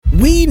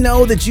We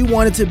know that you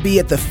wanted to be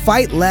at the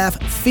Fight,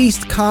 Laugh,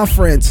 Feast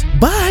conference,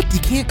 but you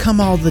can't come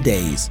all the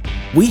days.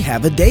 We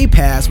have a day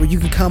pass where you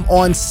can come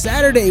on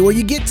Saturday, where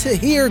you get to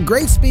hear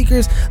great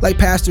speakers like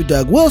Pastor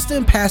Doug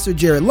Wilson, Pastor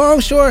Jared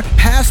Longshore,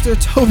 Pastor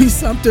Toby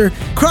Sumter,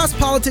 Cross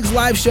Politics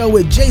Live Show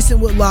with Jason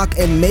Whitlock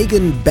and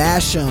Megan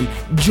Basham.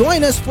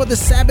 Join us for the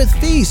Sabbath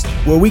Feast,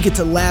 where we get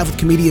to laugh with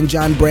comedian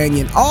John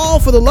Branyan, all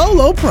for the low,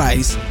 low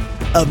price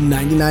of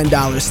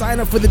 $99. Sign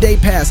up for the day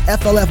pass,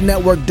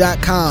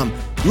 flfnetwork.com.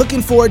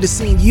 Looking forward to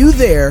seeing you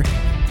there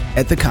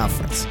at the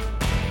conference.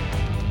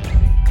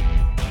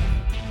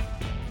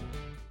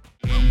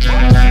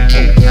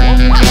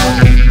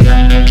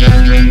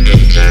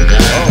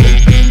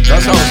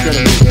 That's how it's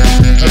gonna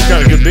be. That's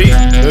got a good beat.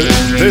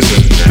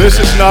 This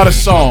is not a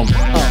psalm.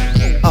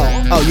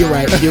 Oh, you're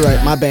right.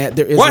 My bad.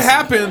 There is. What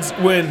happens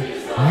when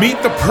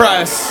Meet the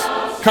Press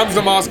comes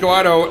to Moscow,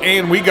 Idaho,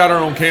 and we got our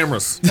own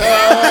cameras? The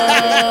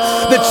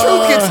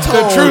truth gets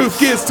told. The truth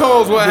gets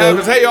told. What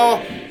happens? Hey,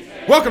 y'all.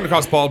 Welcome to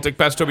Cross Politics.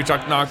 Pastor Toby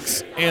Chuck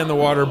Knox and the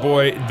Water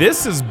Boy.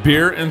 This is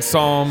Beer and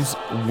Psalms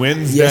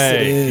Wednesday. Yes,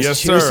 it is.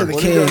 Yes, Cheers sir. to the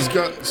What king. do you guys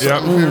got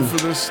something here for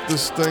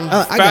this thing?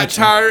 I Fat got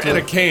you. tire and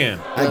a can.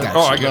 I got Oh,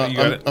 you. I got it. You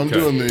got it. I'm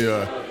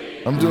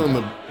Okay. doing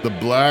the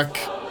Black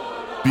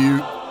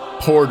Butte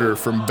Porter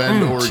from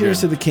Bend, Oregon. Cheers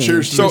to the king.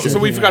 Cheers to So, the king. so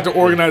we forgot to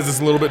organize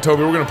this a little bit,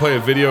 Toby. We're going to play a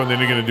video, and then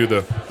you're going to do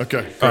the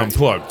Okay. Great.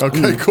 plug.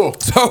 Okay. Cool.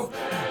 So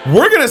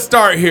we're going to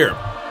start here.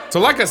 So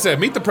like I said,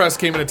 Meet the Press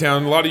came into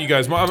town. A lot of you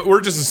guys, we're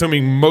just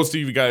assuming most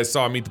of you guys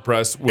saw Meet the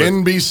Press with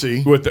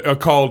NBC. with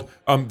called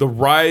The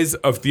Rise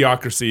of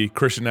Theocracy,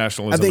 Christian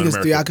Nationalism I think in it's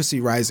America. Theocracy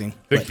Rising.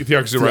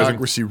 Theocracy Rising.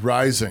 Theocracy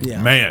Rising.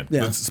 Yeah. Man,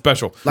 Yeah. that's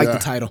special. Like Yeah. the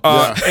title.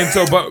 And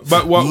so,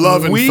 but what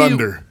Love and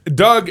thunder.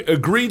 Doug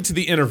agreed to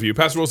the interview.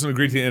 Pastor Wilson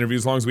agreed to the interview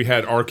as long as we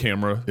had our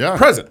camera Yeah,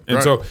 present. And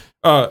right.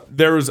 so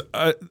there was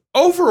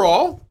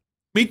overall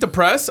Meet the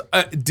Press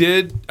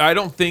I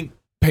don't think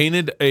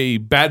painted a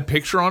bad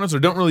picture on us, or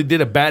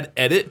did a bad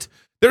edit.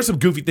 There's some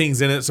goofy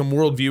things in it, some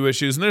worldview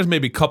issues, and there's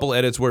maybe a couple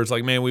edits where it's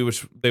like, man, we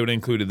wish they would have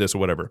included this or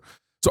whatever.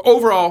 So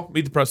overall,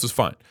 Meet the Press was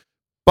fine.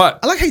 But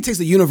I like how he takes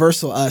the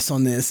universal us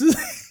on this.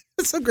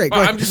 It's so great.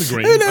 I'm just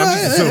agreeing. No, I'm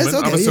just assuming. it's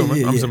okay. I'm assuming.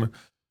 Yeah. I'm assuming.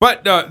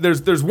 But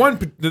there's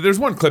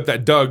one clip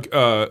that Doug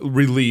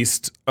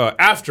released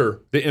after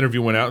the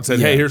interview went out and said,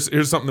 "Hey, here's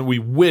something that we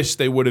wish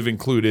they would have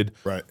included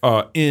Right.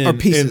 in Or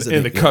pieces of in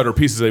it, the yeah. cut or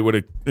pieces they would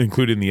have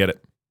included in the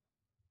edit."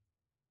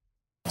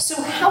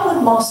 So how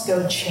would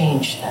Moscow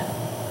change then?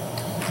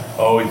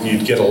 Oh,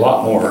 you'd get a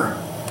lot more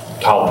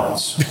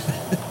tolerance.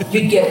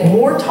 You'd get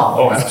more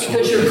tolerance absolutely.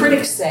 because your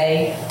critics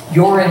say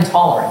you're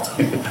intolerant.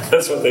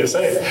 That's what they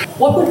say.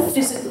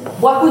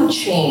 What would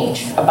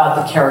change about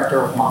the character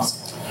of Moscow?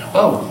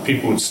 Oh,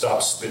 people would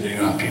stop spitting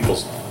on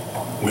people's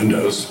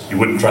windows. You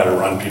wouldn't try to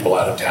run people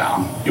out of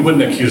town. You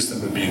wouldn't accuse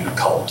them of being a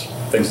cult,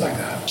 things like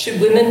that.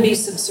 Should women be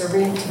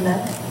subservient to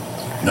men?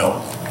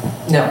 No,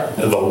 No.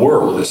 the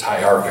world is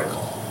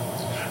hierarchical,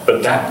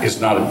 but that is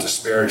not a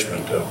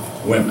disparagement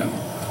of women.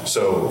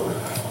 So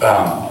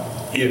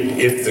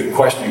if the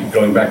question,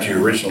 going back to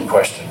your original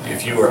question,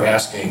 if you were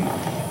asking,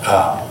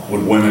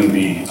 would women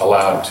be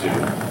allowed to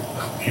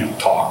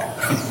talk?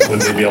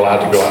 Would they be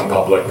allowed to go out in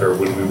public, or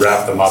would we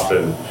wrap them up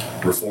in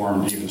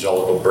reformed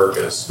evangelical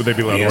burqas? Would they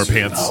be allowed to wear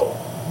pants?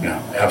 No,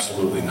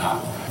 absolutely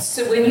not.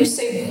 So when you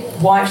say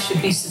wives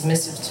should be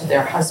submissive to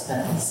their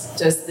husbands,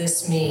 does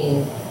this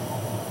mean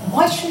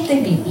why shouldn't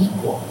they be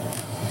equal?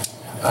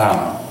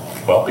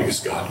 Well, because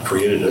God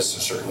created us a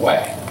certain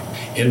way.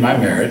 In my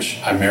marriage,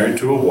 I'm married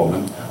to a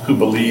woman who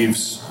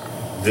believes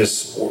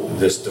this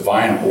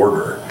divine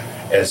order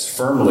as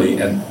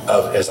firmly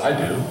as I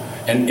do,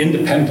 and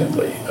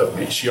independently of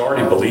me. She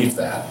already believed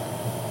that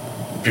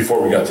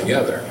before we got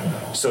together.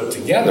 So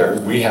together,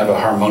 we have a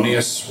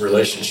harmonious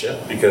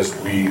relationship because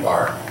we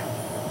are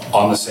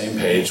on the same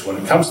page when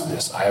it comes to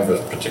this. I have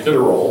a particular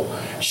role,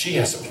 she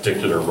has a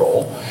particular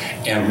role,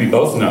 and we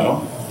both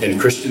know in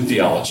Christian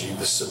theology,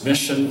 the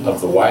submission of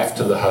the wife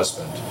to the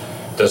husband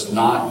does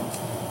not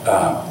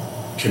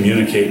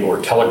communicate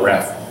or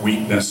telegraph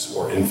weakness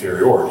or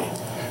inferiority.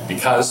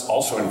 Because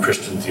also in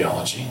Christian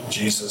theology,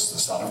 Jesus, the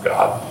Son of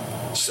God,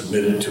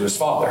 submitted to his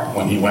Father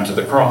when he went to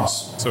the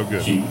cross. So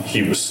good.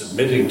 He was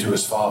submitting to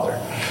his Father.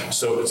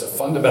 So it's a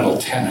fundamental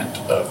tenet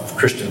of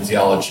Christian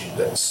theology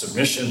that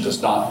submission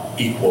does not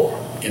equal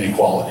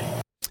inequality.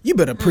 You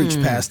better preach,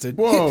 Pastor.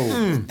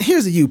 Whoa.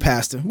 Here's a you,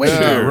 Pastor. Wait, Yeah,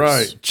 Cheers.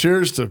 right.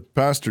 Cheers to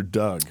Pastor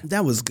Doug.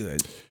 that was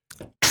good.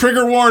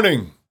 Trigger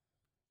warning.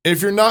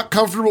 If you're not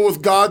comfortable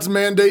with God's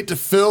mandate to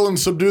fill and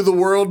subdue the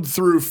world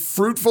through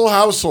fruitful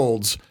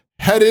households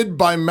headed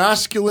by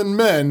masculine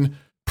men,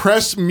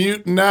 press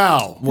mute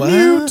now. What?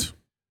 Mute.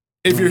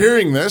 If you're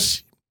hearing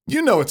this,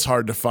 you know it's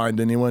hard to find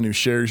anyone who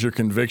shares your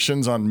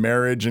convictions on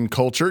marriage and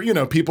culture. You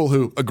know, people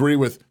who agree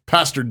with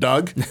Pastor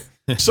Doug.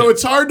 So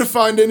it's hard to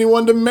find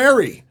anyone to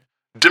marry.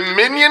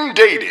 Dominion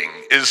Dating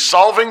is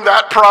solving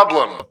that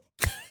problem.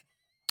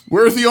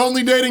 We're the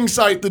only dating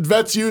site that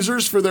vets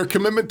users for their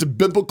commitment to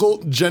biblical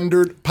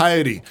gendered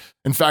piety.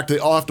 In fact, they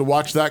all have to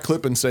watch that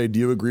clip and say, do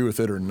you agree with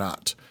it or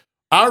not?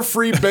 Our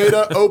free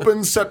beta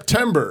opens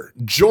September.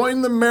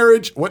 Join the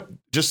marriage. What?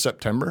 Just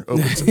September?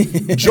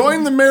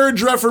 Join the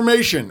marriage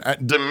reformation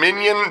at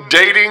Dominion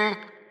Dating.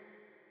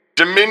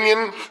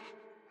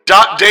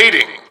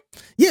 Dominion.dating.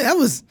 Yeah, that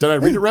was. Did I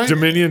read it right?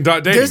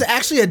 Dominion.dating. There's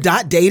actually a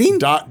 .dating. Dating.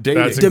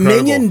 That's incredible.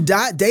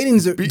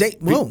 Dominion.dating's a Be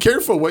whoa.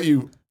 careful what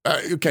you.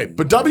 Okay,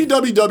 but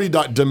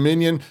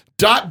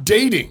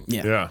www.dominion.dating.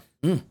 Yeah.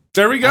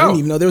 There we I didn't go.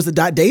 even know there was a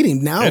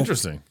 .dating. Now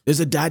Interesting. there's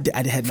a ..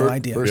 I had no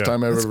idea. First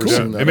time I've ever cool.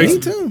 seen that. It makes, Me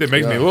too. it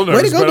makes me a little Way to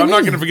nervous, go, but I'm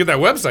not Dominion. going to forget that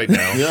website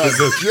now. Yeah.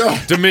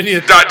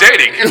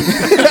 Dominion.dating.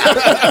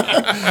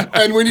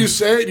 And when you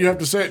say it, you have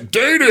to say it.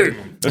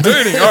 Dating.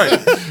 Dating. All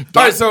right.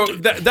 All right. So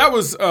that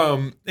was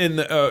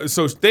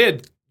so they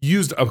had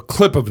used a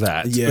clip of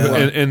that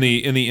in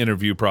the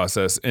interview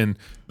process, and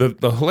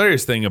the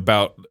hilarious thing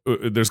about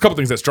there's a couple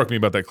things that struck me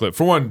about that clip.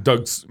 For one,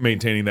 Doug's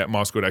maintaining that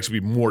Moscow would actually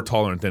be more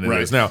tolerant than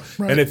it is now,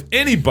 and if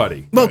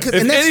anybody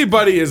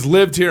has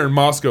lived here in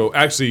Moscow,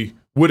 actually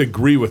would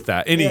agree with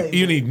that.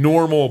 Any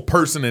normal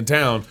person in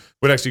town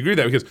would actually agree with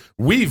that, because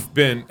we've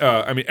been.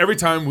 Every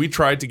time we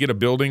tried to get a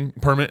building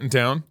permit in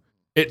town,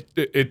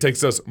 it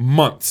takes us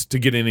months to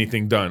get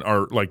anything done.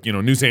 Our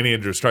New St.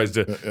 Andrews tries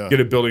to get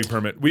a building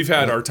permit. We've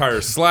had our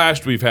tires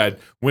slashed. We've had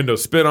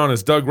windows spit on,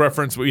 as Doug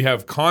referenced. We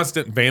have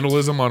constant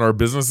vandalism on our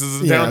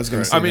businesses in town. I was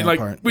gonna say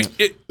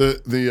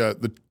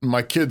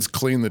my kids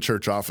clean the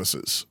church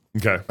offices.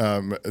 Okay.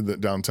 The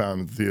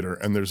downtown theater,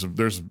 and there's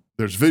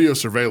video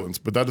surveillance,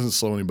 but that doesn't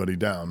slow anybody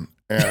down.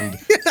 And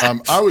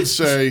I would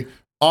say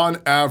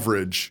on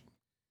average,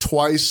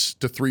 2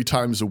 to 3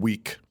 times a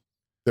week,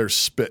 there's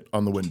spit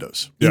on the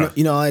windows. You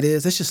know all it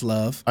is? It's just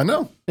love. I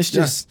know. It's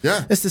just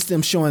it's just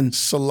them showing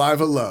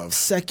saliva love.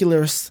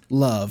 Secular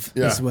love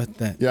is what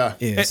that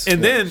is.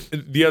 And then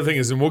the other thing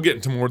is, and we'll get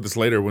into more of this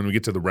later when we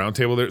get to the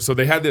roundtable there. So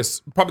they had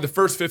this, probably the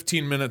first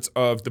 15 minutes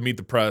of the Meet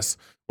the Press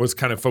was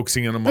kind of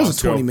focusing on Moscow. It was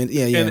a 20 minute,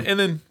 And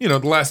then, the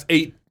last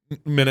 8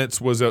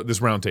 minutes was this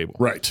roundtable.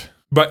 Right.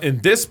 But in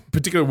this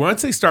particular,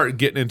 once they start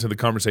getting into the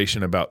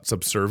conversation about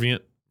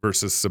subservient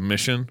versus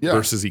submission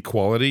versus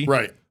equality.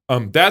 Right.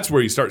 That's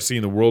where you start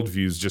seeing the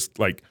worldviews just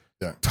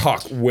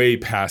talk way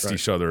past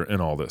each other in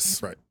all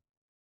this. Right.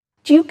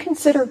 Do you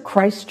consider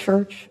Christ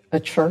Church a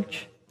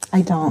church?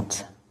 I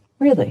don't.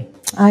 Really?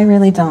 I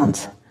really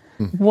don't.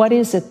 What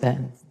is it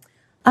then?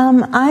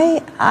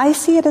 I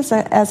see it as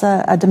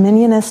a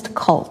dominionist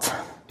cult.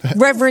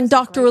 Reverend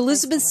Dr.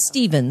 Elizabeth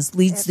Stevens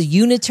leads the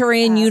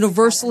Unitarian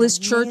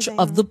Universalist Church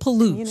of the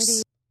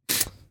Palouse.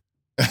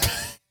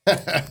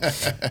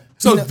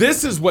 So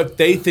this is what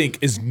they think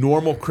is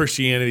normal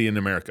Christianity in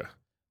America.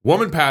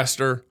 Woman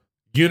pastor,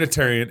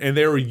 Unitarian, and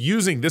they were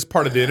using this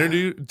part of the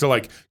interview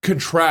to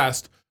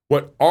contrast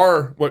what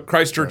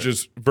Christ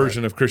Church's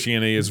version of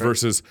Christianity is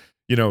versus,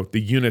 the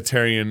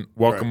Unitarian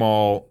welcome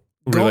all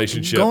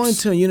relationships. Going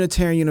to a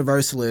Unitarian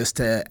Universalist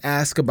to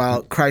ask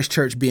about Christ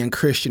Church being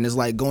Christian is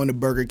like going to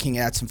Burger King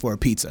asking for a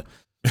pizza.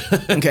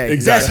 Okay,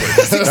 exactly.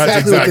 That's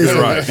exactly what this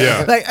right. is.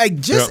 Yeah,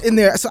 in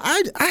there. So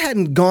I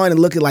hadn't gone and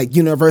looked at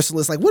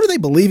Universalists. What do they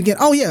believe again?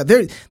 Oh yeah,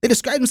 they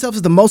describe themselves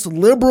as the most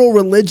liberal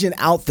religion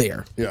out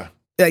there. Yeah,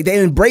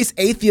 they embrace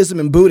atheism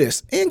and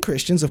Buddhists and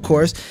Christians, of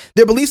course.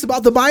 Their beliefs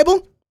about the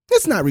Bible,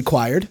 it's not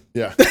required.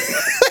 Yeah,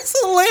 that's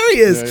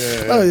hilarious.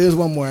 Yeah. Oh, there's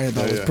one more I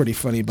thought was pretty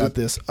funny about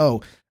this.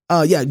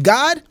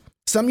 God.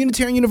 Some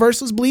Unitarian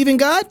Universalists believe in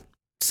God.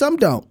 Some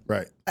don't.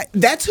 Right.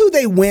 That's who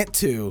they went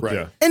to. Right.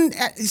 Yeah. And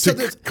so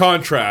to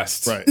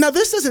contrast. Right. Now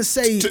this doesn't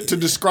say to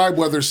describe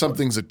whether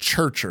something's a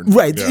church or not.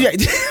 Right. Yeah.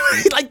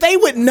 They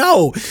would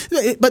know.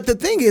 But the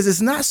thing is,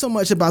 it's not so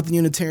much about the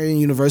Unitarian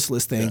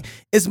Universalist thing. Yeah.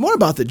 It's more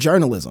about the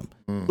journalism.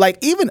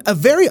 Even a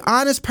very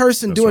honest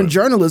person doing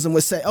journalism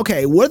would say,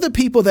 okay, what are the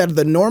people that are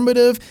the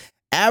normative,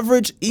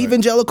 average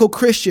evangelical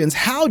Christians?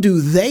 How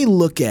do they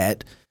look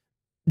at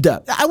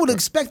I would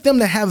expect them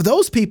to have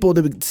those people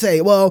to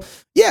say, well,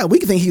 yeah, we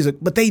can think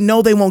but they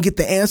know they won't get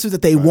the answer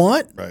that they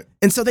want. Right.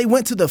 And so they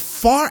went to the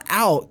far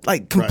out,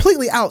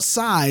 completely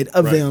outside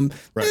of them.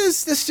 Right.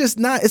 It's just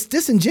not, it's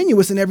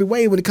disingenuous in every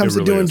way when it comes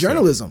to doing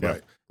journalism. Yeah.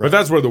 Right. But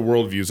that's where the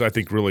worldviews, I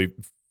think, really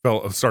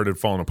started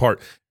falling apart.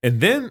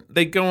 And then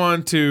they go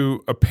on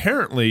to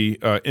apparently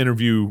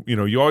interview,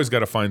 you always got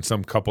to find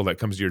some couple that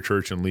comes to your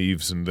church and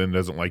leaves and then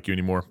doesn't like you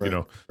anymore,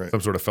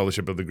 some sort of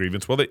fellowship of the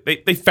grievance. Well,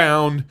 they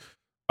found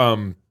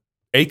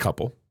a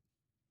couple.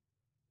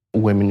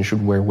 Women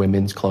should wear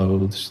women's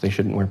clothes. They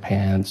shouldn't wear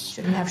pants.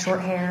 Shouldn't have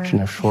short hair.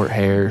 Shouldn't have short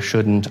hair.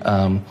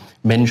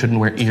 Men shouldn't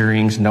wear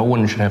earrings. No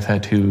one should have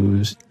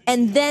tattoos.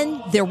 And then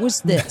there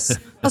was this,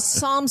 a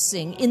psalm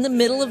sing in the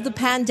middle of the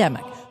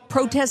pandemic,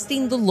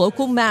 protesting the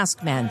local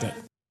mask mandate.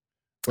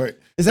 Right.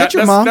 Is that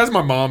your mom? That's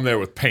my mom there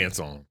with pants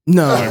on.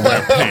 No.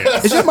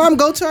 Pants. Does your mom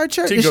go to our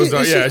church? She goes to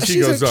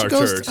our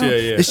church.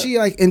 Yeah. Is she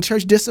in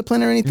church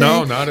discipline or anything?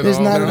 No, not at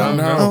all.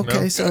 No.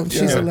 Okay, so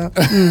she's allowed.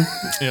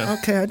 Yeah.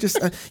 Okay, I just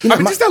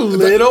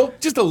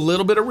just a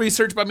little bit of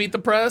research by Meet the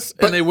Press,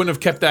 and they wouldn't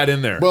have kept that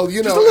in there. Well,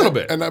 just a little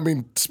bit.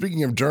 And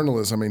speaking of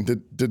journalists,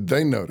 did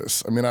they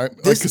notice?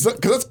 Because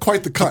that's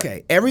quite the cut.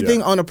 Okay,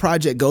 everything on a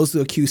project goes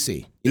through a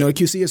QC. You know what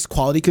QC is?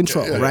 Quality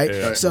control, right?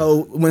 Yeah.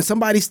 So when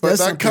somebody But does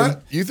that something,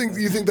 cut, you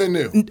think they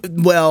knew?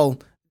 well,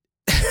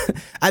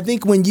 I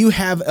think when you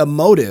have a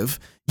motive,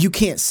 you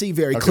can't see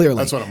very clearly.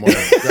 That's what I'm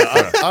wondering.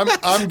 Yeah,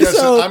 I'm guessing.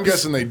 So- I'm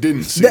guessing they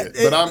didn't see it,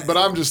 but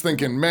I'm just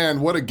thinking,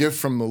 man, what a gift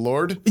from the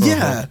Lord.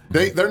 Yeah.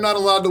 They're not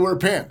allowed to wear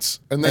pants,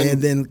 and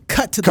then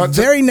cut to the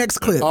very next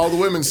clip. all the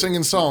women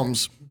singing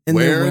psalms And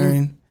they're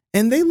wearing.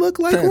 and they look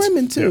like pants.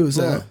 women too.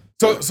 Yeah.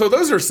 So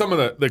those are some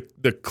of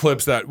the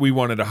clips that we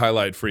wanted to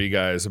highlight for you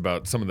guys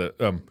about some of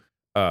the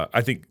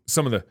I think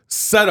some of the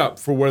setup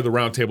for where the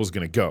round table is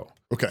going to go.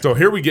 Okay. So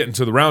here we get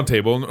into the round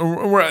table,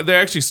 and they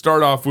actually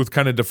start off with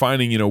kind of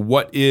defining,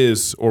 what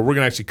is, or we're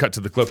going to actually cut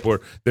to the clip where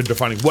they're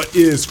defining what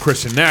is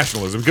Christian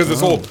nationalism, because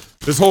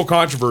this whole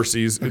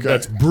controversy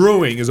that's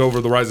brewing is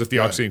over the rise of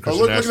theocracy and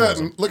Christian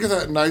nationalism. Look at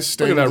that nice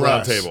stained Look at that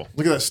glass. round table.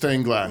 Look at that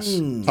stained glass.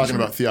 Talking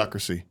about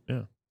theocracy.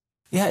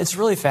 Yeah, it's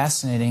really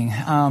fascinating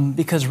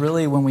because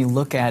really when we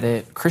look at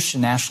it,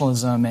 Christian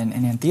nationalism, and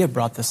Anthea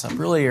brought this up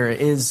earlier,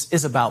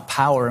 is about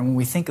power. And when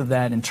we think of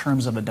that in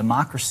terms of a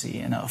democracy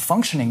and a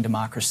functioning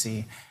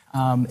democracy,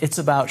 it's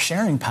about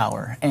sharing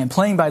power and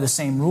playing by the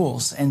same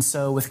rules. And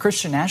so with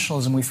Christian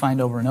nationalism, we find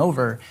over and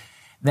over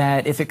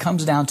that if it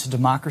comes down to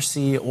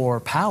democracy or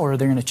power,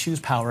 they're going to choose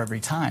power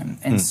every time.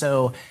 And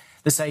so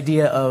this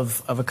idea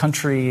of a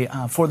country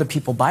for the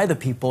people, by the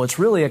people, it's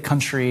really a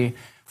country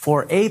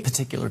for a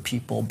particular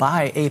people,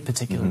 by a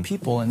particular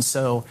people. And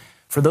so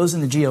for those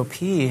in the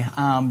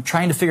GOP,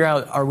 trying to figure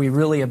out, are we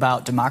really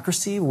about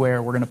democracy where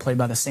we're going to play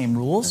by the same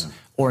rules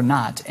or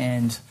not?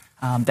 And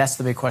that's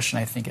the big question,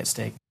 I think, at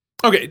stake.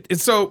 Okay, and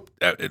so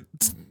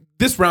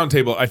this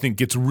roundtable, I think,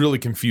 gets really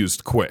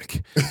confused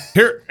quick.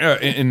 Here,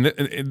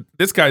 and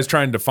this guy's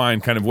trying to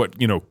define kind of what,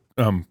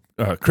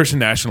 Christian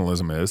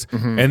nationalism is,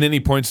 and then he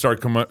points to our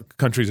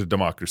country's a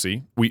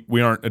democracy.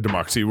 We aren't a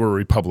democracy, we're a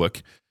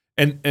republic.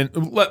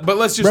 But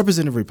let's just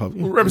Representative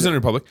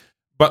Republic.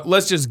 But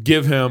let's just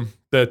give him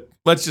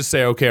let's just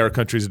say, okay, our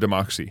country's a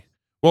democracy.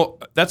 Well,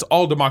 that's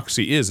all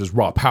democracy is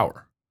raw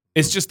power.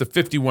 It's just the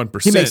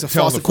 51%. He makes a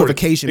false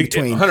equivocation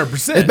between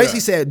 100%. It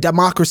basically said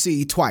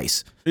democracy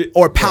twice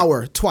or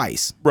power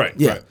twice. Right.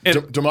 Yeah. Right.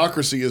 And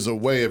Democracy is a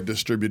way of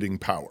distributing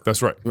power.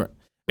 that's right. Right.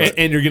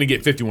 And you're going to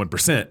get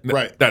 51%.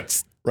 Right.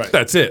 That's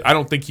it. I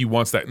don't think he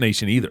wants that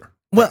nation either.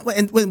 Well,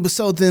 and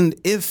so then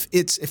if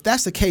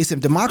that's the case, if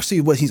democracy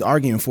is what he's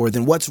arguing for,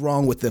 then what's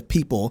wrong with the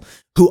people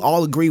who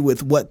all agree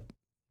with what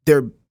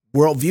their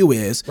worldview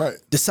is,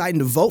 deciding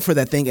to vote for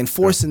that thing and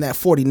forcing that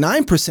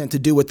 49% to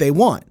do what they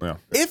want? Yeah.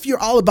 If you're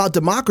all about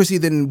democracy,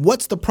 then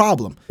what's the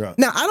problem? Yeah.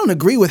 Now, I don't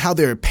agree with how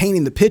they're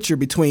painting the picture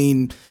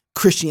between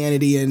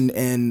Christianity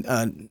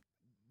and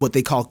what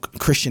they call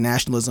Christian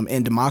nationalism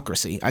and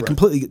democracy. I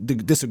completely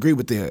disagree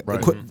with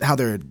how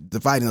they're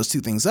dividing those two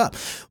things up.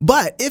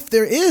 But if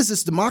there is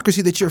this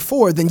democracy that you're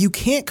for, then you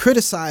can't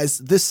criticize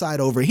this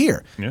side over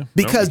here. Yeah.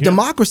 Because No, you can't.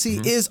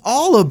 democracy is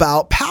all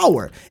about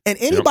power. And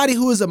anybody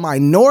who is a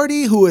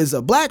minority, who is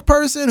a black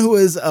person, who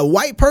is a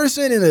white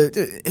person, and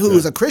who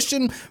is a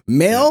Christian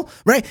male,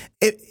 right?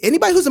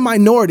 Anybody who's a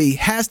minority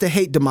has to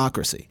hate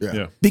democracy.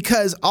 Yeah.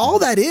 Because all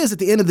that is at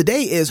the end of the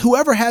day is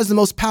whoever has the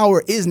most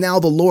power is now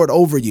the Lord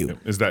over you.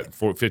 Is that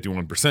for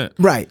 51%?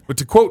 Right. But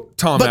to quote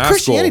Tom But Askell,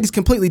 Christianity is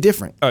completely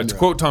different. to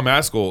quote Tom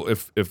Askell,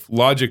 if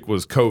logic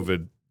was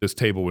COVID, this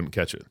table wouldn't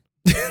catch it.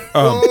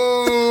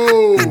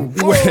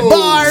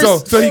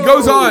 Bars. So he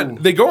goes on.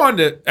 They go on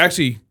to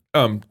actually.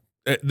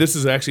 This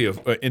is actually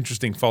an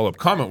interesting follow up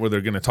comment where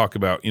they're going to talk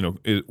about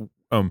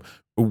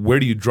where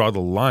do you draw the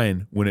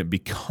line when it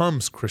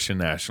becomes Christian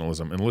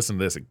nationalism? And listen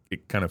to this.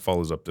 It kind of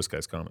follows up this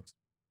guy's comments.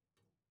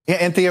 Yeah,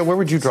 Anthea, where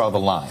would you draw the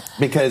line?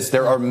 Because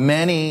there are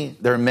many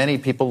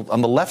people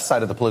on the left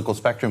side of the political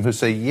spectrum who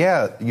say,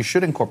 yeah, you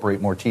should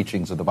incorporate more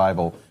teachings of the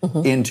Bible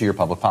into your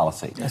public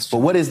policy. But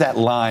what is that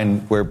line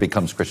where it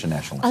becomes Christian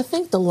nationalism? I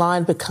think the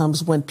line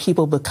becomes when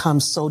people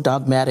become so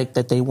dogmatic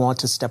that they want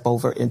to step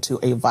over into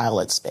a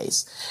violent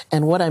space.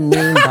 And what I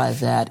mean by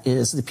that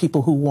is the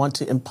people who want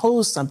to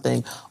impose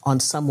something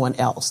on someone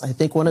else. I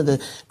think one of the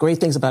great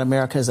things about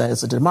America is that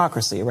it's a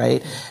democracy,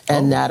 right?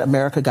 And that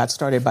America got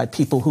started by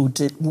people who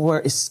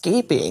were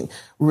escaping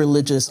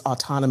religious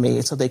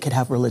autonomy so they could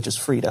have religious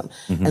freedom.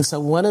 And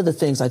so one of the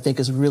things I think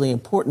is really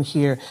important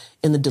here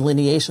in the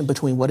delineation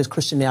between what is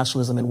Christian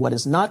nationalism and what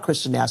is not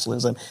Christian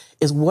nationalism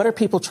is what are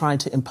people trying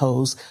to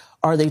impose?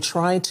 Are they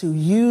trying to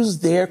use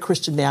their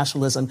Christian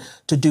nationalism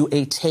to do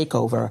a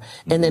takeover?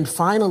 And then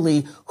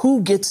finally,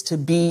 who gets to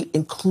be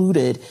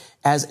included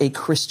as a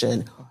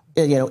Christian,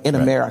 in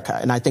America?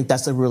 And I think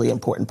that's a really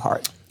important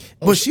part.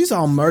 Well, she's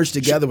all merged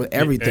together with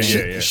everything.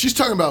 She's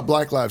talking about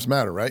Black Lives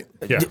Matter, right?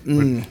 Yeah.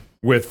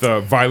 With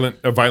a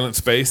violent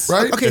space.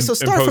 Right. Okay, so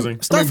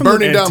start from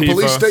burning down Antifa.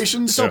 police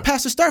stations. So,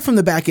 Pastor, start from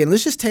the back end.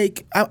 Let's just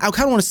take. I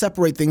kind of want to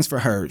separate things for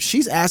her.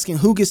 She's asking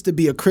who gets to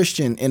be a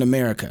Christian in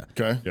America.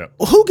 Okay. Yeah.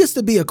 Well, who gets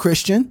to be a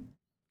Christian?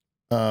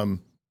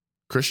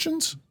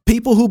 Christians?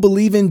 People who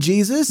believe in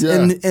Jesus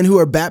and who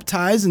are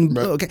baptized. And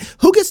okay,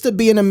 who gets to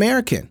be an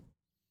American?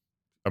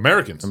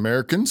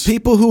 Americans.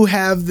 People who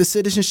have the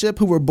citizenship,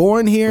 who were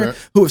born here, Right.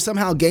 who have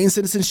somehow gained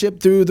citizenship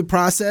through the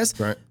process.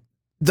 Right.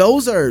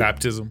 Those are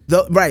Baptism.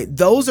 Right.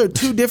 Those are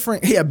two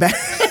different. Yeah.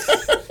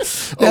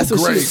 That's what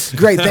great.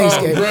 Great. Thanks,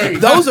 Oh, Gabe.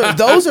 great.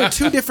 Those are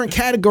two different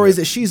categories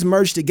that she's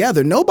merged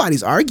together.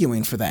 Nobody's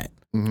arguing for that.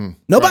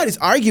 Nobody's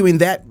arguing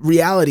that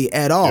reality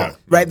at all, Yeah.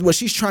 right? What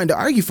she's trying to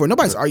argue for,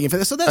 nobody's arguing for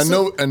that. So that's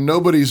And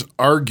nobody's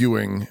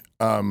arguing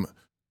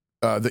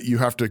that you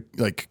have to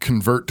like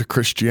convert to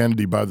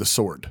Christianity by the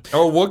sword.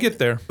 Oh, we'll get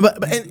there.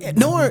 But and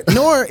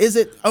nor is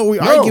it. Oh, we're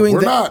No, arguing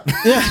we're that.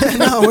 not. Yeah,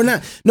 no, we're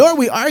not. Nor are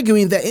we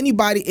arguing that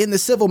anybody in the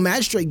civil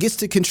magistrate gets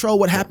to control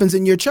what happens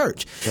in your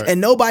church, Right.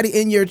 and nobody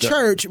in your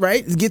church,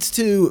 right, gets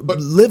to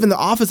live in the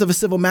office of a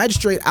civil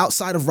magistrate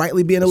outside of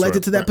rightly being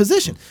elected right, to that right.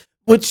 position.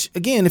 Which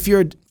again, if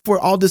you're for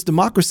all this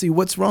democracy,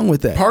 what's wrong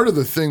with that? Part of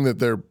the thing that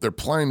they're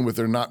playing with,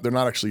 they're not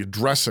actually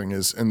addressing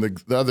is, and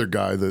the other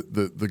guy, the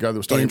guy that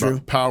was talking Andrew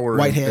about power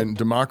Whitehead. and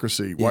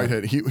democracy,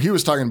 Whitehead, he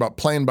was talking about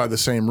playing by the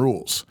same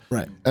rules.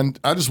 Right. And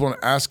I just want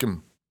to ask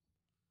him,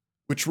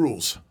 which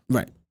rules?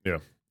 Right. Yeah.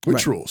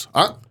 Which rules?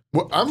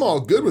 I'm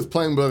all good with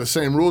playing by the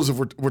same rules if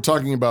we're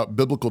talking about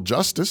biblical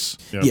justice.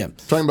 Yeah.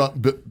 Talking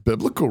about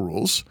biblical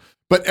rules,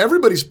 but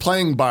everybody's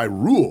playing by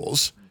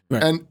rules.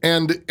 Right.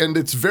 And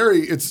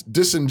it's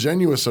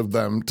disingenuous of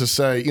them to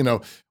say,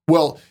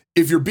 well,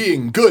 if you're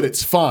being good,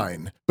 it's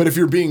fine, but if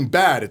you're being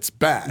bad, it's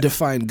bad.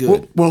 Define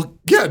good. Well,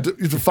 yeah,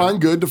 define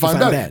good, define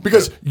bad.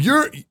 Because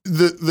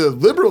the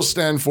liberals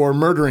stand for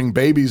murdering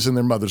babies in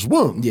their mother's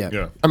womb.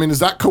 Yeah. I mean, is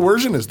that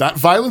coercion? Is that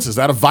violence? Is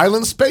that a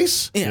violent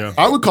space? Yeah.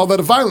 I would call that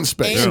a violent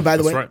space. And by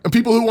the way, right. And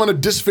people who want to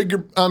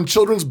disfigure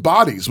children's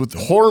bodies with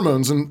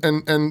hormones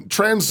and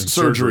trans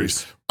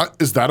surgeries.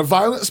 Is that a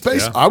violent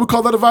space? Yeah. I would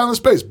call that a violent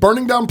space.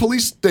 Burning down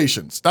police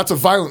stations. That's a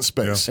violent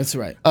space. That's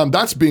right.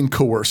 That's being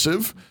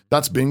coercive.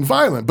 That's being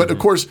violent. But of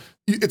course,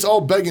 it's all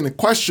begging the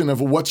question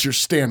of what's your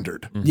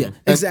standard? Yeah,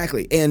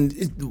 exactly. And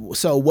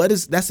so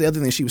that's the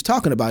other thing she was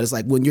talking about is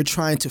like when you're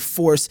trying to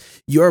force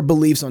your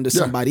beliefs onto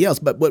somebody else.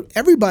 But what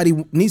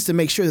everybody needs to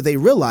make sure that they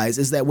realize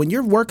is that when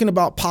you're working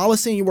about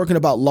policy and you're working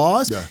about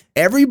laws,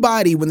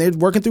 everybody, when they're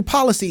working through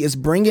policy, is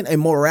bringing a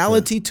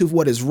morality to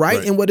what is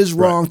right and what is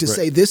wrong to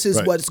say this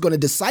is what's going to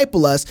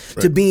disciple us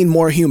to being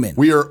more human.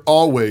 We are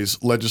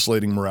always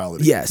legislating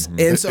morality. Yes.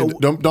 And so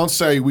don't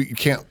say we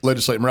can't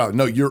legislate morality.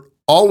 No, you're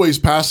always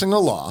passing a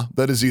law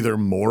that is either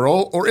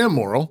moral or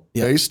immoral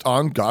based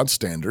on God's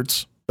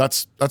standards.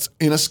 That's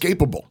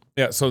inescapable.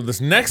 Yeah. So this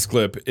next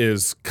clip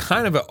is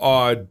kind of an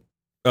odd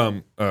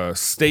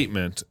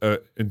statement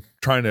in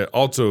trying to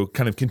also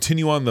kind of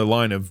continue on the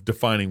line of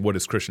defining what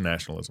is Christian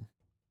nationalism.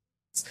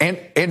 And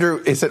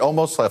Andrew, is it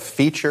almost a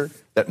feature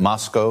that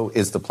Moscow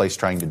is the place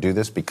trying to do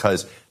this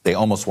because they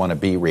almost want to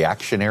be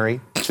reactionary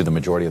to the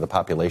majority of the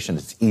population?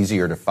 It's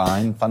easier to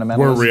find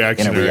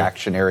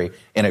fundamentalists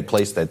in a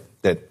place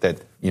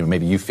that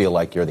maybe you feel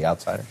like you're the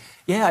outsider.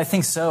 Yeah, I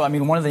think so. I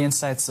mean, one of the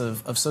insights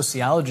of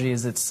sociology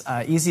is it's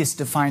easiest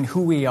to define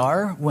who we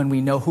are when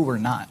we know who we're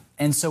not.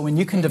 And so when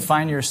you can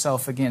define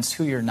yourself against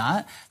who you're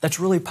not, that's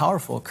really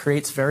powerful. It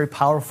creates very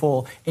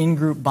powerful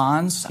in-group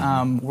bonds.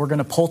 We're going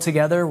to pull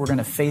together. We're going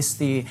to face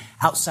the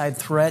outside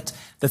threat,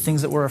 the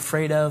things that we're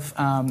afraid of,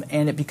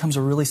 and it becomes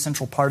a really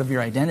central part of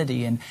your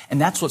identity. And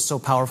that's what's so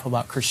powerful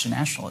about Christian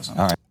nationalism.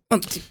 All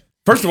right.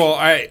 First of all,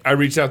 I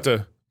reached out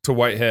to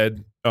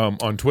Whitehead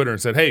on Twitter and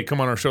said, hey,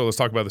 come on our show. Let's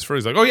talk about this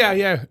first. He's like, oh,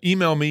 yeah.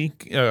 Email me.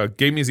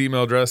 Gave me his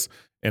email address,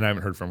 and I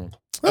haven't heard from him.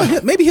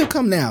 Well, maybe he'll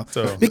come now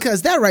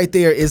because that right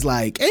there is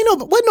like,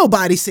 what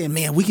nobody saying,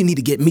 man, we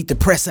need to meet the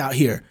press out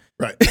here.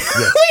 Right. We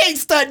ain't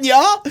stunting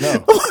y'all.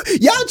 No.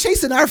 Y'all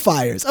chasing our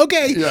fires.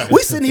 Okay. Yeah.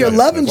 We sitting here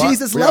loving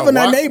Jesus, loving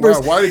our neighbors.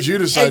 Why did you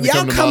decide and to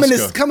come to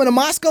Moscow? coming to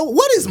Moscow?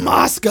 What is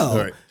Moscow? All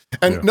right.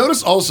 And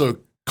notice also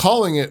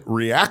calling it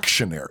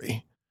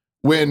reactionary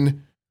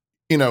when,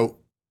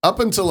 up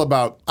until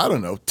about,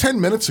 10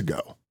 minutes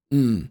ago,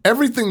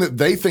 everything that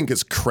they think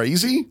is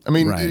crazy. I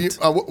mean,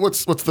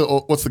 what's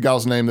the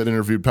gal's name that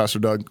interviewed Pastor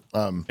Doug?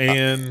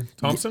 Ann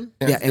Thompson?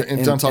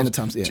 Ann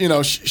Thompson.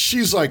 Yeah.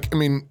 She's like,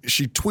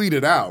 she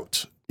tweeted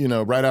out,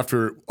 right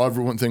after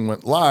everything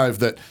went live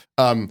that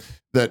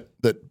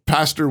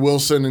Pastor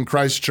Wilson and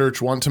Christ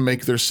Church want to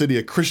make their city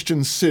a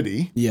Christian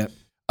city. Yeah.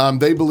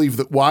 They believe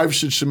that wives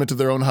should submit to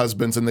their own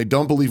husbands, and they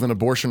don't believe in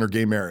abortion or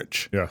gay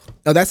marriage. Yeah.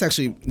 Oh, that's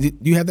actually. Do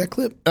you have that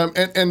clip? But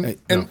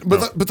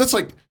that's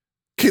like,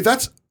 okay,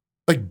 that's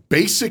like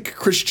basic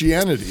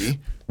Christianity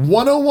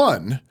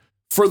 101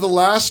 for the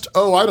last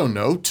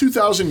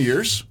 2,000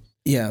 years.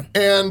 Yeah.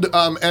 And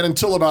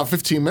until about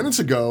 15 minutes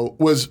ago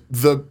was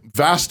the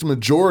vast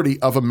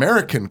majority of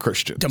American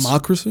Christians.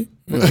 Democracy?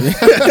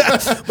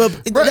 That's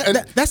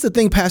the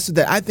thing, Pastor,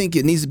 that I think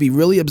it needs to be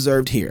really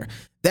observed here.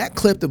 That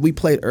clip that we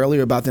played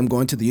earlier about them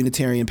going to the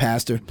Unitarian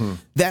pastor,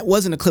 that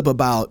wasn't a clip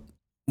about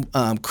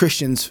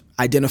Christians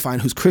identifying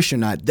who's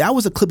Christian or not. That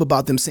was a clip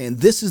about them saying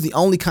this is the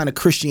only kind of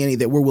Christianity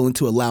that we're willing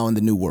to allow in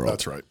the new world.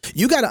 That's right.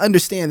 You got to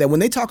understand that when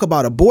they talk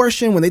about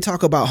abortion, when they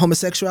talk about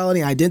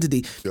homosexuality,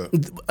 identity,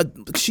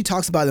 she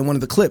talks about it in one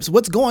of the clips.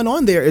 What's going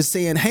on there is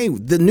saying, hey,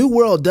 the new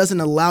world doesn't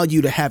allow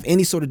you to have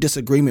any sort of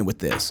disagreement with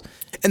this.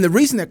 And the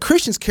reason that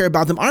Christians care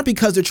about them aren't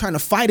because they're trying to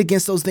fight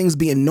against those things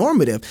being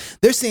normative.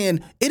 They're saying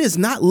it is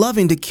not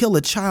loving to kill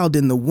a child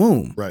in the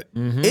womb. Right.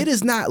 It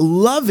is not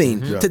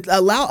loving to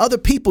allow other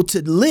people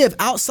to live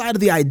outside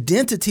of the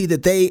identity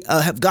that they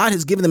God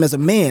has given them as a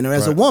man or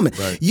as a woman.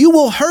 Right. You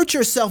will hurt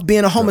yourself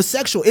being a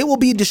homosexual. It will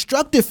be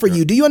destructive for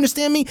you. Do you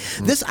understand me?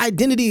 This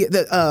identity, what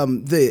is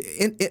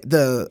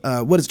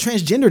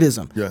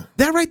transgenderism? Yeah.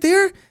 That right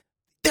there,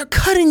 they're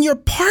cutting your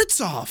parts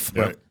off.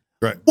 Right.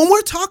 Right. When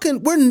we're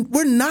talking,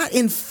 we're not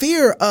in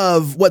fear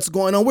of what's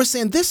going on. We're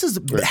saying this is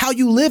how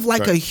you live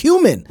like a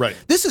human. Right.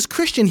 This is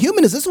Christian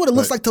humanism. This is what it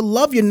looks like to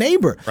love your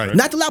neighbor. Right.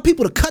 Not to allow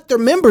people to cut their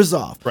members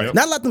off. Right.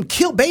 Not let them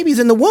kill babies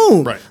in the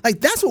womb. Right.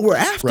 Like that's what we're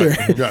after.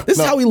 Right. Yeah. This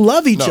is how we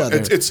love each other.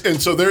 It's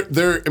and so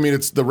they're. I mean,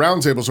 it's the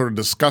roundtable sort of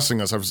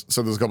discussing us. I've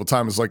said this a couple of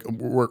times. It's like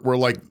we're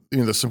like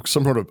some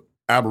sort of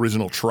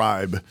Aboriginal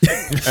tribe,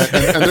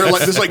 and they're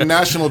like this, like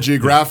National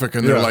Geographic,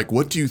 and they're like,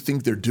 what do you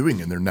think they're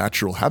doing in their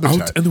natural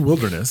habitat? Out in the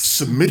wilderness,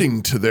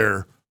 submitting to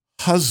their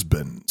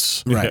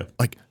husbands, right?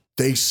 Like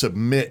they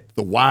submit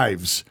the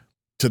wives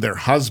to their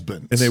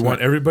husbands, and they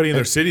want everybody in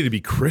their city to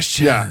be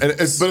Christian. Yeah,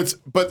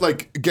 but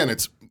like again,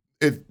 it's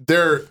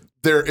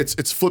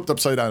flipped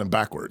upside down and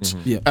backwards.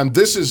 Mm-hmm. Yeah. And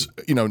this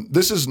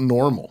is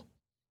normal.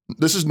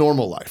 This is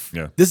normal life.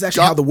 Yeah. This is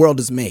actually how the world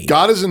is made.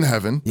 God is in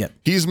heaven. Yep.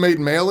 He's made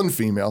male and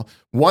female,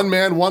 one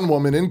man, one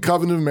woman in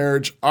covenant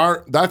marriage.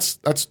 That's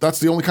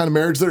the only kind of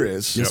marriage there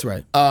is. That's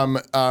right.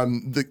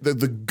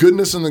 The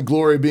goodness and the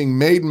glory of being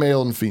made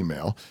male and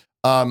female.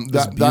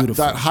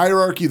 That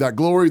hierarchy, that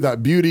glory,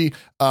 that beauty.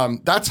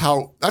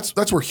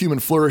 That's where human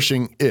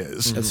flourishing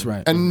is. That's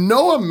right. And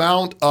no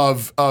amount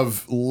of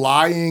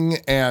lying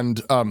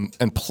and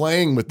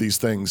playing with these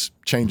things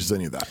changes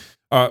any of that.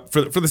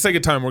 For the sake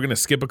of time, we're going to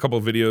skip a couple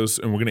of videos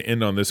and we're going to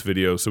end on this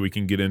video so we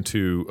can get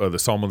into the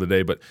Psalm of the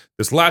Day. But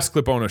this last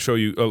clip I want to show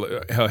you,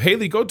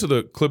 Haley, go to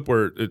the clip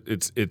where we're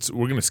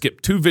going to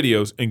skip 2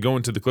 videos and go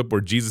into the clip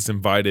where Jesus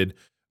invited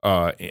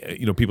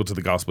people to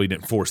the gospel. He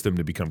didn't force them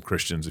to become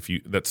Christians.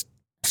 That's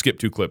skip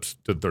 2 clips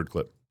to the third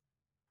clip.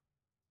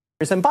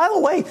 And by the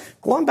way,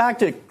 going back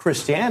to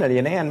Christianity,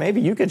 and Ann, maybe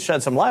you could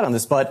shed some light on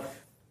this, but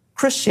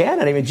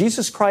Christianity, I mean,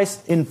 Jesus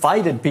Christ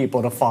invited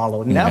people to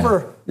follow.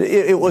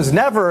 It was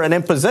never an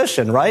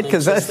imposition, right?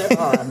 Because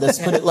let's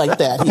put it like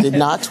that. He did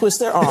not twist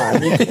their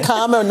arm. You could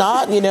come or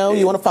not.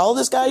 You want to follow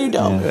this guy, you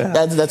don't.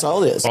 Yeah. That's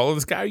all it is. Follow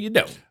this guy, or you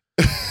don't.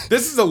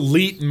 This is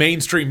elite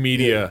mainstream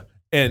media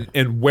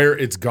and where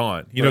it's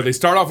gone. They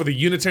start off with a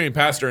Unitarian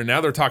pastor, and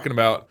now they're talking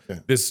about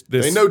this.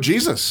 They know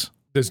Jesus.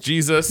 This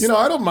Jesus.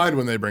 I don't mind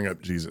when they bring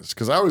up Jesus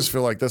because I always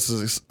feel like this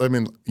is,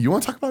 you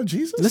want to talk about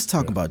Jesus? Let's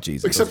talk about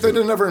Jesus. Except they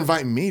didn't ever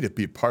invite me to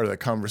be part of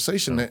that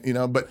conversation,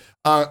 but,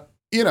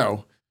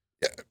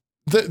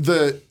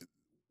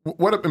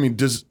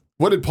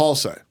 what did Paul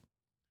say?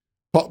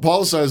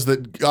 Paul says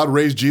that God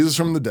raised Jesus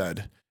from the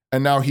dead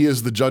and now he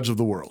is the judge of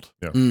the world.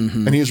 Yeah.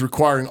 Mm-hmm. And he is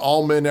requiring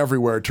all men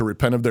everywhere to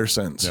repent of their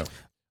sins.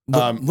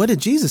 Yeah. What did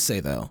Jesus say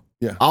though?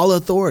 Yeah. All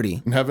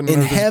authority in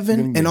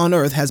heaven and on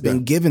earth has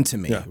been given to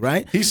me,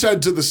 right? He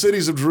said to the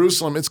cities of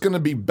Jerusalem, it's going to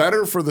be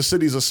better for the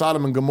cities of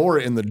Sodom and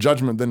Gomorrah in the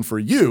judgment than for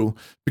you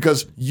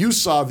because you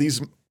saw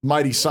these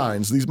mighty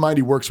signs, these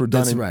mighty works were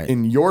done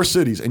in your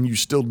cities and you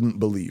still didn't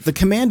believe. The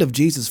command of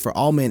Jesus for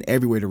all men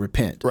everywhere to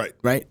repent,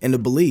 right? And to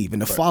believe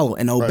and to follow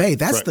and obey.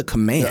 That's the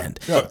command.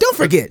 Yeah. Don't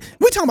forget,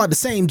 we're talking about the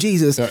same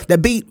Jesus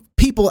that beat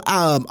people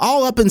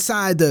all up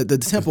inside the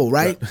temple,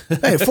 right?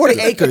 Hey, 40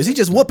 acres. He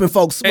just whooping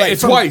folks.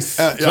 Twice.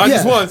 Not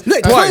just once.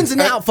 Cleansing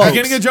out folks.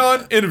 Beginning of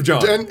John, end of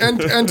John.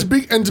 And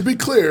to be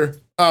clear,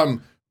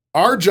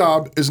 our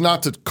job is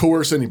not to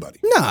coerce anybody.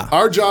 Nah.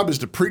 Our job is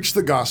to preach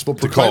the gospel,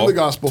 proclaim the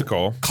gospel,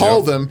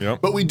 call them,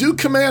 but we do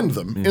command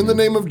them in the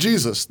name of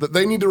Jesus that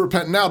they need to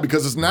repent now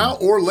because it's now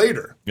or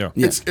later. Yeah.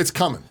 It's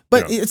coming.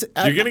 But you're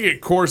going to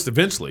get coerced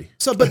eventually.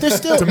 So, but there's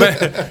still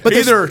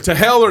either to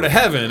hell or to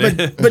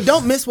heaven. But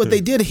don't miss what they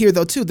did here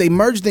though too. They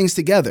merged things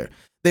together.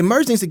 They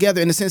merged things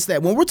together in the sense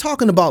that when we're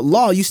talking about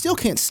law, you still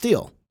can't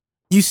steal.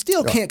 You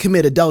still can't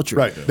commit adultery.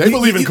 Right. They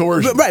believe in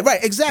coercion.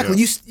 Right, exactly.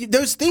 Yeah.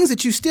 There's things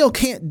that you still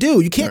can't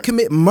do. You can't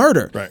commit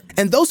murder. Right.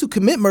 And those who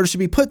commit murder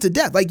should be put to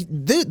death. Like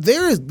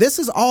this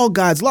is all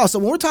God's law. So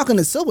when we're talking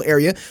the civil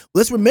area,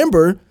 let's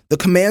remember the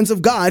commands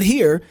of God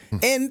here.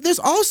 And there's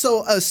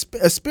also a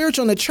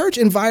spiritual and a church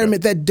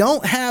environment that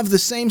don't have the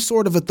same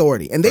sort of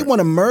authority. And they want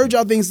to merge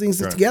all things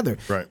together.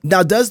 Right.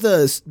 Now, does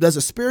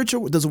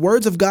the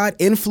words of God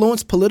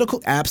influence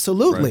political?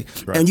 Absolutely.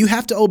 Right. And you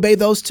have to obey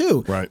those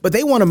too. Right. But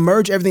they want to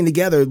merge everything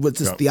together with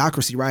this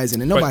theocracy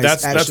rising. And nobody's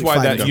that's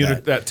why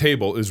that that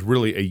table is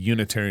really a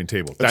Unitarian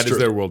table. That's that is true.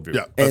 their worldview.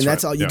 Yeah, and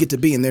that's all you get to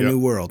be in their new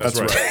world. That's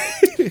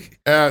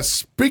right.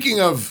 Speaking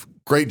of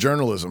great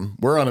journalism,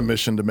 we're on a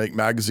mission to make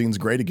magazines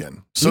great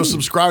again. So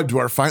subscribe to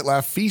our Fight,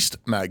 Laugh, Feast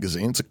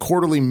magazine. It's a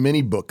quarterly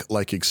mini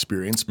book-like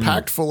experience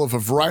packed full of a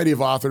variety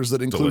of authors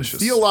that include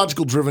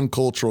theological-driven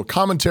cultural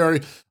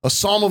commentary, a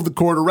psalm of the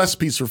quarter,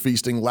 recipes for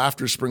feasting,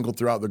 laughter sprinkled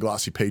throughout the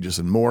glossy pages,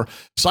 and more.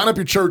 Sign up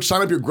your church,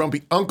 sign up your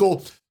grumpy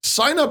uncle,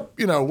 sign up,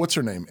 what's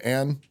her name,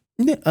 Anne?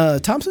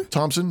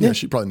 Thompson? Yeah,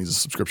 she probably needs a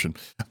subscription.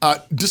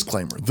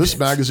 Disclaimer, this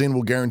magazine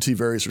will guarantee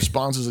various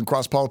responses, and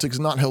Cross Politics is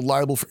not held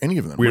liable for any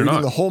of them.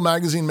 Reading the whole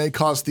magazine may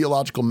cause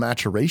theological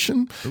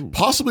maturation,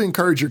 possibly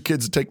encourage your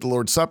kids to take the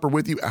Lord's Supper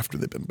with you after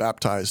they've been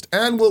baptized,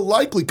 and will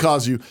likely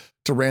cause you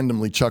to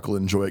randomly chuckle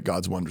and enjoy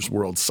God's wondrous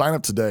world. Sign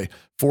up today.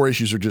 4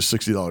 issues are just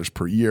 $60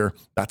 per year.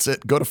 That's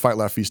it. Go to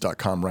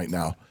fightlaughfeast.com right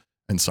now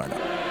and sign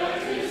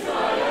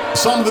up.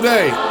 Psalm of the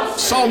day,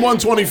 Psalm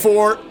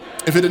 124.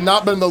 If it had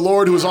not been the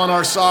Lord who was on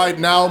our side,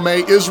 now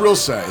may Israel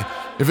say,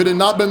 if it had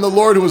not been the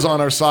Lord who was on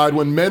our side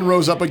when men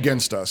rose up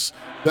against us,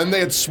 then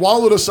they had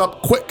swallowed us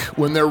up quick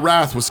when their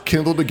wrath was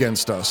kindled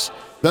against us.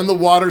 Then the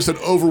waters had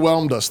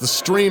overwhelmed us. The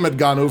stream had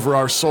gone over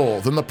our soul.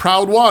 Then the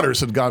proud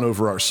waters had gone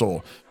over our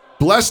soul.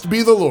 Blessed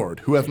be the Lord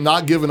who hath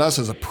not given us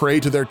as a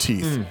prey to their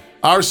teeth.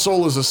 Our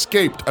soul is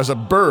escaped as a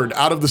bird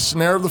out of the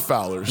snare of the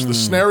fowlers. The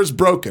snare is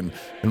broken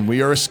and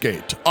we are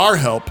escaped. Our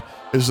help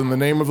is in the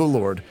name of the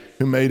Lord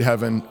who made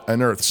heaven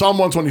and earth. Psalm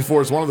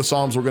 124 is one of the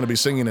psalms we're going to be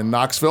singing in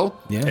Knoxville.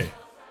 Yeah.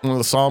 One of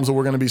the psalms that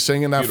we're going to be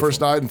singing that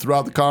first night and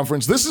throughout the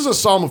conference. This is a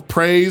psalm of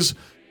praise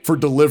for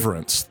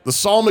deliverance. The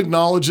psalm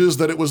acknowledges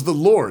that it was the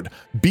Lord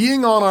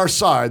being on our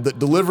side that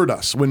delivered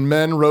us when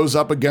men rose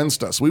up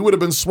against us. We would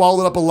have been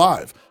swallowed up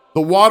alive.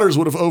 The waters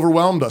would have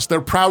overwhelmed us.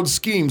 Their proud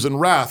schemes and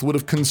wrath would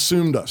have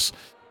consumed us.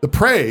 The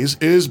praise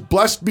is,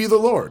 blessed be the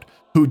Lord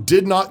who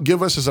did not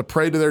give us as a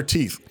prey to their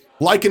teeth,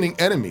 likening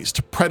enemies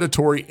to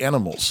predatory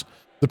animals.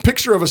 The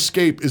picture of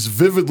escape is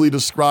vividly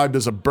described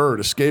as a bird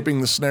escaping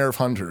the snare of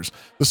hunters.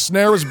 The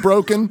snare is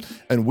broken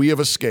and we have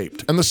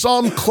escaped. And the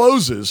psalm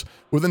closes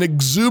with an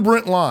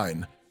exuberant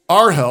line.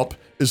 Our help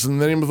is in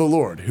the name of the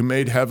Lord who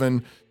made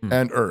heaven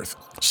and earth.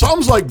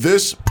 Psalms like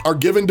this are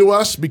given to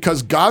us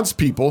because God's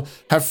people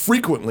have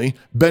frequently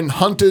been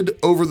hunted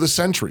over the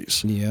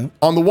centuries. Yeah.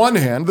 On the one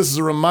hand, this is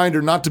a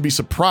reminder not to be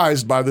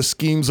surprised by the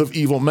schemes of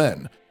evil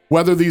men.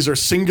 Whether these are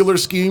singular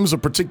schemes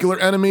of particular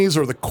enemies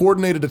or the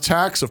coordinated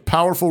attacks of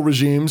powerful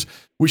regimes,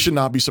 we should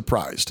not be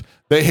surprised.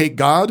 They hate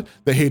God,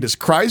 they hate his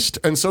Christ,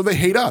 and so they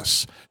hate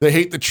us. They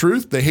hate the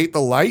truth, they hate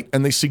the light,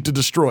 and they seek to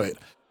destroy it.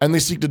 And they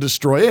seek to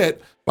destroy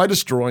it by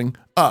destroying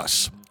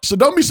us. So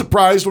don't be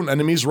surprised when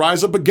enemies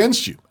rise up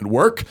against you at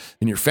work,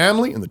 in your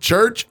family, in the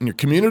church, in your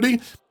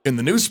community, in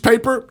the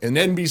newspaper, in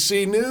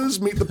NBC News,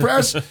 Meet the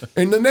Press,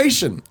 in the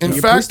nation. In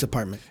your fact, police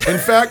department. In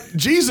fact,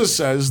 Jesus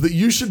says that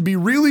you should be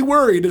really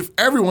worried if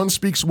everyone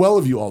speaks well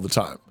of you all the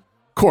time.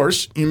 Of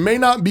course, you may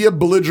not be a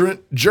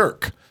belligerent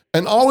jerk,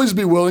 and always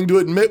be willing to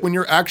admit when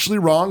you're actually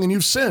wrong and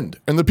you've sinned.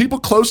 And the people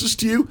closest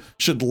to you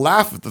should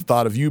laugh at the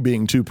thought of you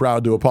being too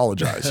proud to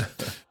apologize.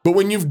 But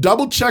when you've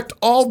double-checked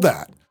all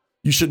that,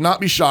 you should not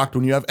be shocked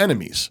when you have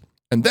enemies.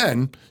 And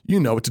then you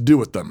know what to do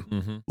with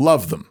them.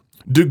 Love them.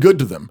 Do good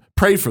to them,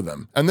 pray for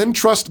them, and then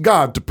trust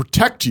God to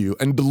protect you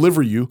and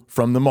deliver you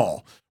from them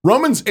all.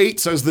 Romans 8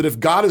 says that if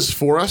God is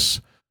for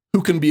us,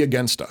 who can be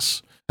against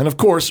us? And of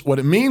course, what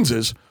it means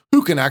is,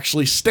 who can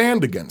actually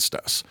stand against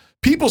us?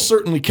 People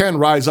certainly can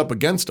rise up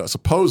against us,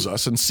 oppose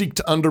us, and seek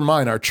to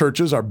undermine our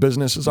churches, our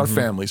businesses, our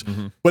families.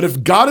 But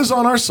if God is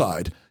on our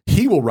side,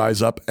 he will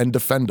rise up and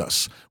defend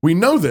us. We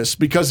know this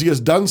because he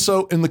has done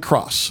so in the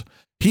cross.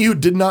 He who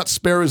did not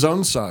spare his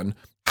own son,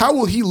 how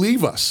will he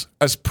leave us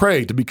as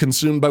prey to be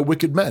consumed by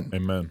wicked men?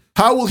 Amen.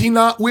 How will he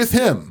not with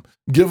him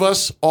give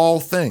us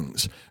all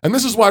things? And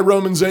this is why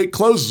Romans 8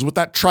 closes with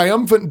that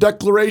triumphant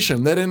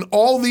declaration that in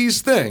all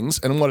these things,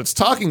 and what it's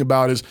talking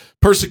about is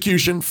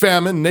persecution,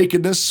 famine,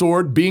 nakedness,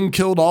 sword, being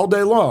killed all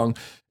day long,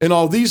 in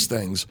all these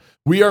things,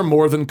 we are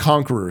more than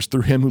conquerors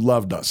through him who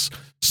loved us.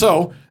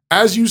 So,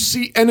 as you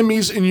see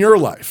enemies in your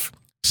life,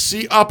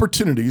 see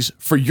opportunities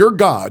for your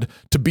God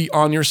to be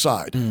on your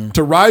side,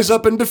 to rise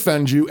up and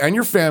defend you and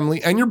your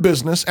family and your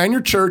business and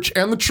your church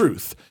and the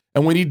truth.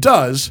 And when he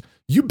does,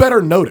 you better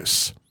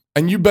notice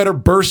and you better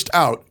burst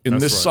out in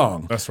this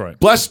song. That's right.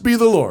 Blessed be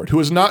the Lord who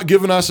has not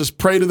given us as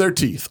prey to their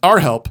teeth. Our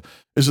help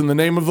is in the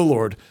name of the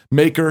Lord,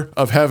 maker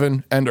of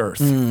heaven and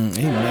earth.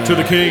 Amen. To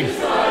the King.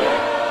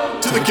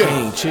 To the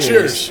King.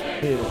 Cheers.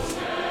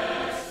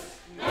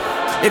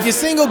 If you're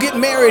single, get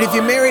married. If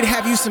you're married,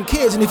 have you some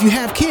kids. And if you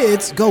have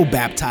kids, go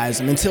baptize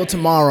them. Until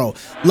tomorrow,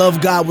 love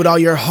God with all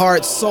your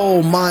heart,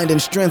 soul, mind, and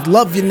strength.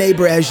 Love your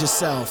neighbor as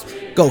yourself.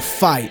 Go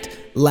fight,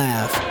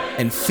 laugh,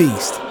 and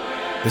feast.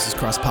 This is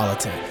Cross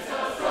Politics.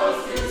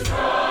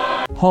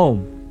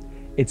 Home.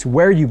 It's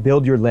where you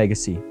build your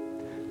legacy,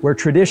 where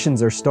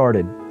traditions are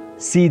started,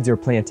 seeds are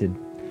planted,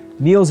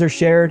 meals are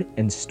shared,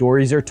 and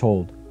stories are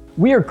told.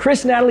 We are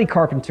Chris and Natalie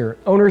Carpenter,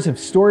 owners of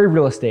Story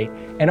Real Estate,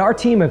 and our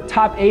team of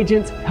top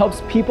agents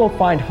helps people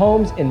find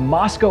homes in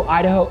Moscow,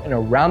 Idaho, and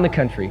around the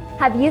country.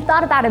 Have you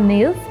thought about a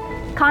move?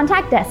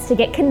 Contact us to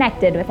get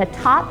connected with a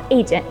top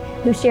agent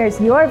who shares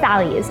your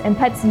values and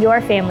puts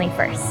your family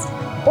first.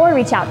 Or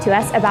reach out to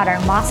us about our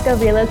Moscow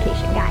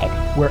relocation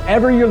guide.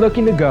 Wherever you're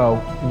looking to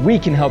go, we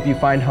can help you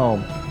find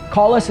home.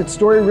 Call us at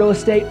Story Real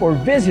Estate or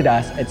visit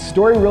us at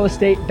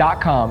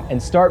storyrealestate.com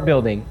and start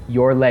building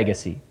your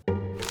legacy.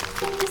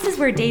 This is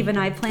where Dave and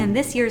I plan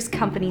this year's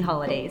company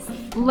holidays.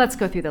 Let's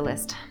go through the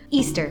list.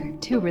 Easter,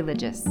 too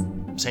religious.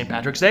 St.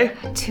 Patrick's Day?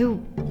 Too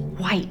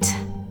white.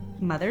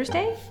 Mother's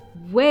Day?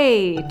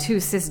 Way too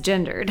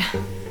cisgendered.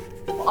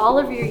 All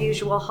of your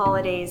usual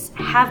holidays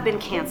have been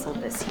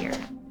canceled this year.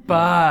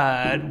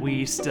 But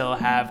we still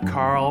have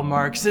Karl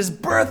Marx's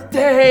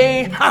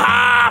birthday!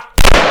 Ha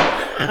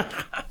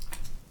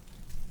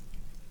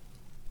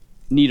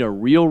Need a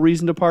real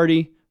reason to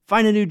party?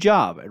 Find a new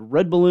job at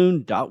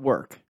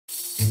redballoon.work.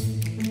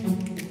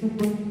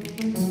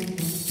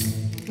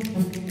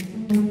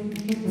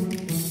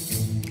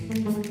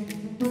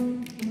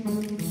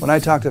 When I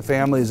talk to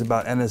families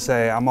about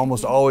NSA, I'm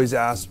almost always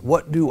asked,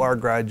 what do our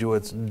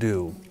graduates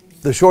do?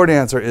 The short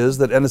answer is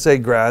that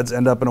NSA grads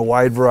end up in a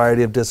wide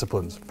variety of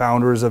disciplines: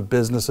 founders of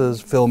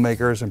businesses,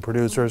 filmmakers and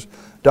producers,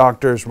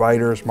 doctors,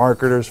 writers,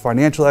 marketers,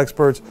 financial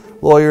experts,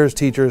 lawyers,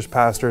 teachers,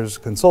 pastors,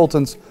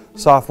 consultants,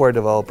 software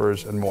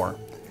developers, and more.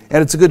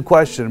 And it's a good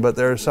question, but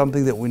there is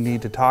something that we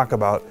need to talk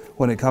about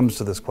when it comes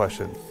to this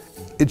question.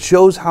 It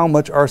shows how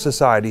much our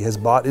society has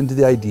bought into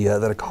the idea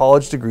that a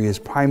college degree is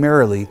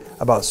primarily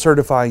about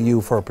certifying you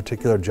for a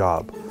particular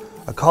job.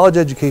 A college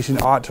education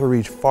ought to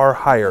reach far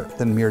higher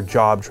than mere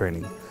job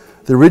training.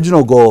 The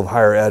original goal of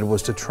higher ed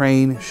was to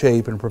train,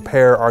 shape, and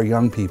prepare our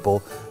young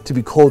people to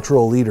be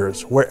cultural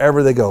leaders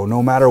wherever they go,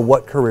 no matter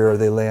what career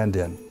they land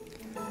in.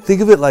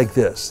 Think of it like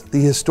this: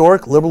 the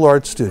historic liberal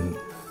arts student,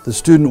 the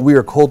student we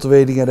are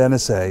cultivating at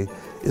NSA,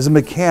 is a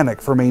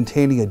mechanic for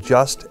maintaining a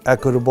just,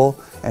 equitable,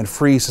 and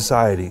free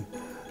society.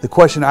 The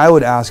question I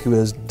would ask you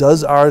is,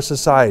 does our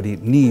society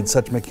need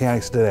such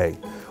mechanics today?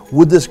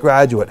 Would this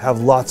graduate have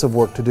lots of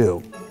work to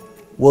do?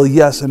 Well,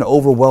 yes, an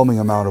overwhelming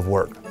amount of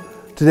work.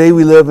 Today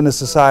we live in a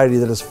society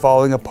that is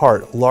falling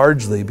apart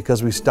largely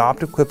because we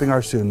stopped equipping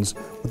our students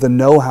with the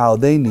know-how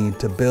they need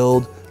to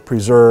build,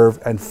 preserve,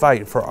 and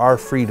fight for our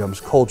freedoms,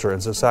 culture,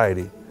 and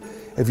society.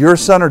 If your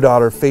son or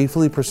daughter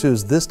faithfully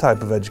pursues this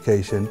type of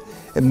education,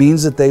 it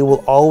means that they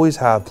will always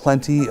have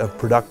plenty of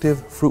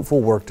productive, fruitful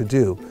work to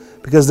do,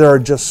 because there are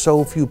just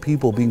so few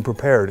people being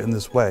prepared in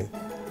this way.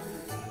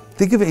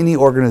 Think of any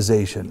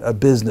organization, a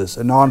business,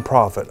 a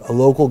nonprofit, a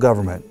local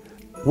government.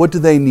 What do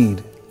they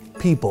need?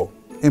 People.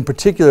 In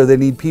particular, they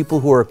need people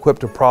who are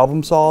equipped to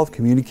problem solve,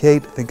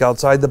 communicate, think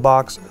outside the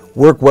box,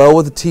 work well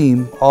with a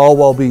team, all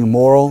while being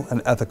moral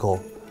and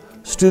ethical.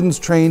 Students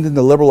trained in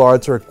the liberal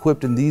arts are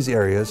equipped in these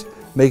areas,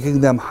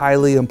 making them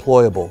highly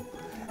employable.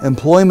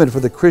 Employment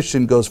for the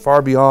Christian goes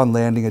far beyond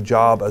landing a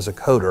job as a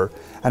coder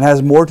and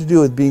has more to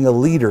do with being a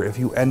leader if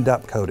you end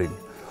up coding.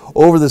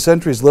 Over the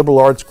centuries, liberal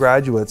arts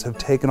graduates have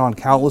taken on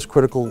countless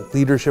critical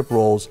leadership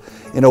roles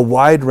in a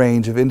wide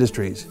range of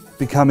industries,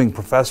 becoming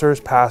professors,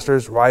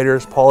 pastors,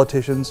 writers,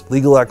 politicians,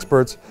 legal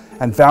experts,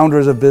 and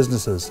founders of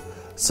businesses.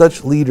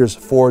 Such leaders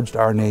forged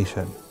our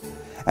nation.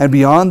 And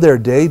beyond their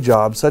day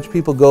jobs, such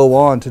people go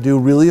on to do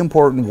really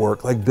important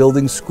work like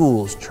building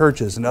schools,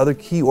 churches, and other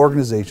key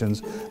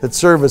organizations that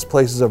serve as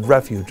places of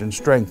refuge and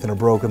strength in a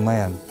broken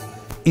land.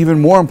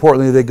 Even more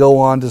importantly, they go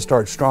on to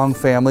start strong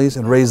families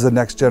and raise the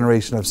next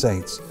generation of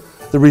saints.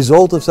 The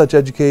result of such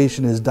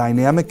education is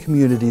dynamic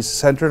communities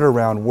centered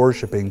around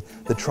worshiping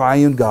the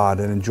triune God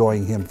and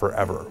enjoying Him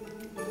forever.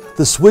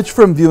 The switch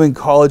from viewing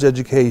college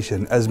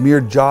education as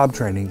mere job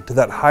training to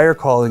that higher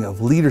calling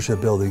of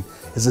leadership building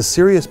is a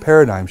serious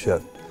paradigm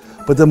shift.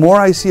 But the more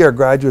I see our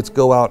graduates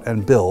go out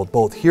and build,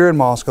 both here in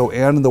Moscow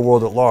and in the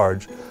world at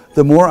large,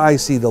 the more I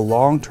see the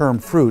long-term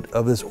fruit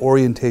of this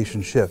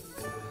orientation shift.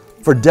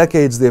 For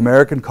decades, the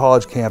American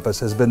college campus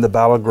has been the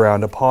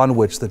battleground upon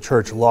which the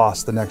church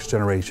lost the next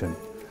generation.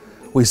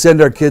 We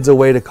send our kids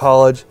away to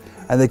college,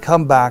 and they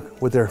come back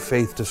with their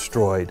faith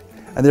destroyed,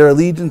 and their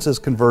allegiances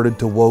converted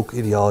to woke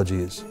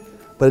ideologies.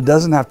 But it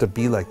doesn't have to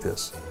be like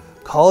this.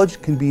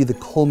 College can be the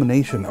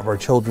culmination of our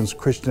children's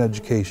Christian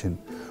education,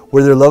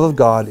 where their love of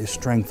God is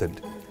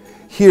strengthened.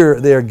 Here,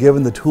 they are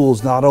given the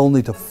tools not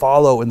only to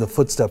follow in the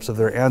footsteps of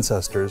their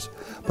ancestors,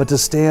 but to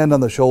stand on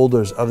the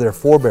shoulders of their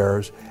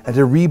forebears and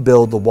to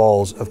rebuild the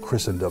walls of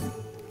Christendom.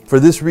 For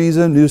this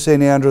reason, New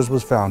St. Andrews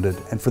was founded,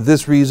 and for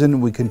this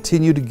reason, we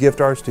continue to gift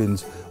our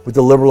students with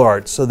the liberal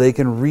arts so they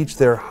can reach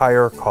their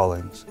higher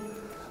callings.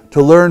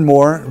 To learn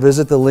more,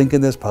 visit the link in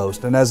this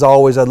post, and as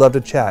always, I'd love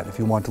to chat if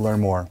you want to learn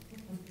more.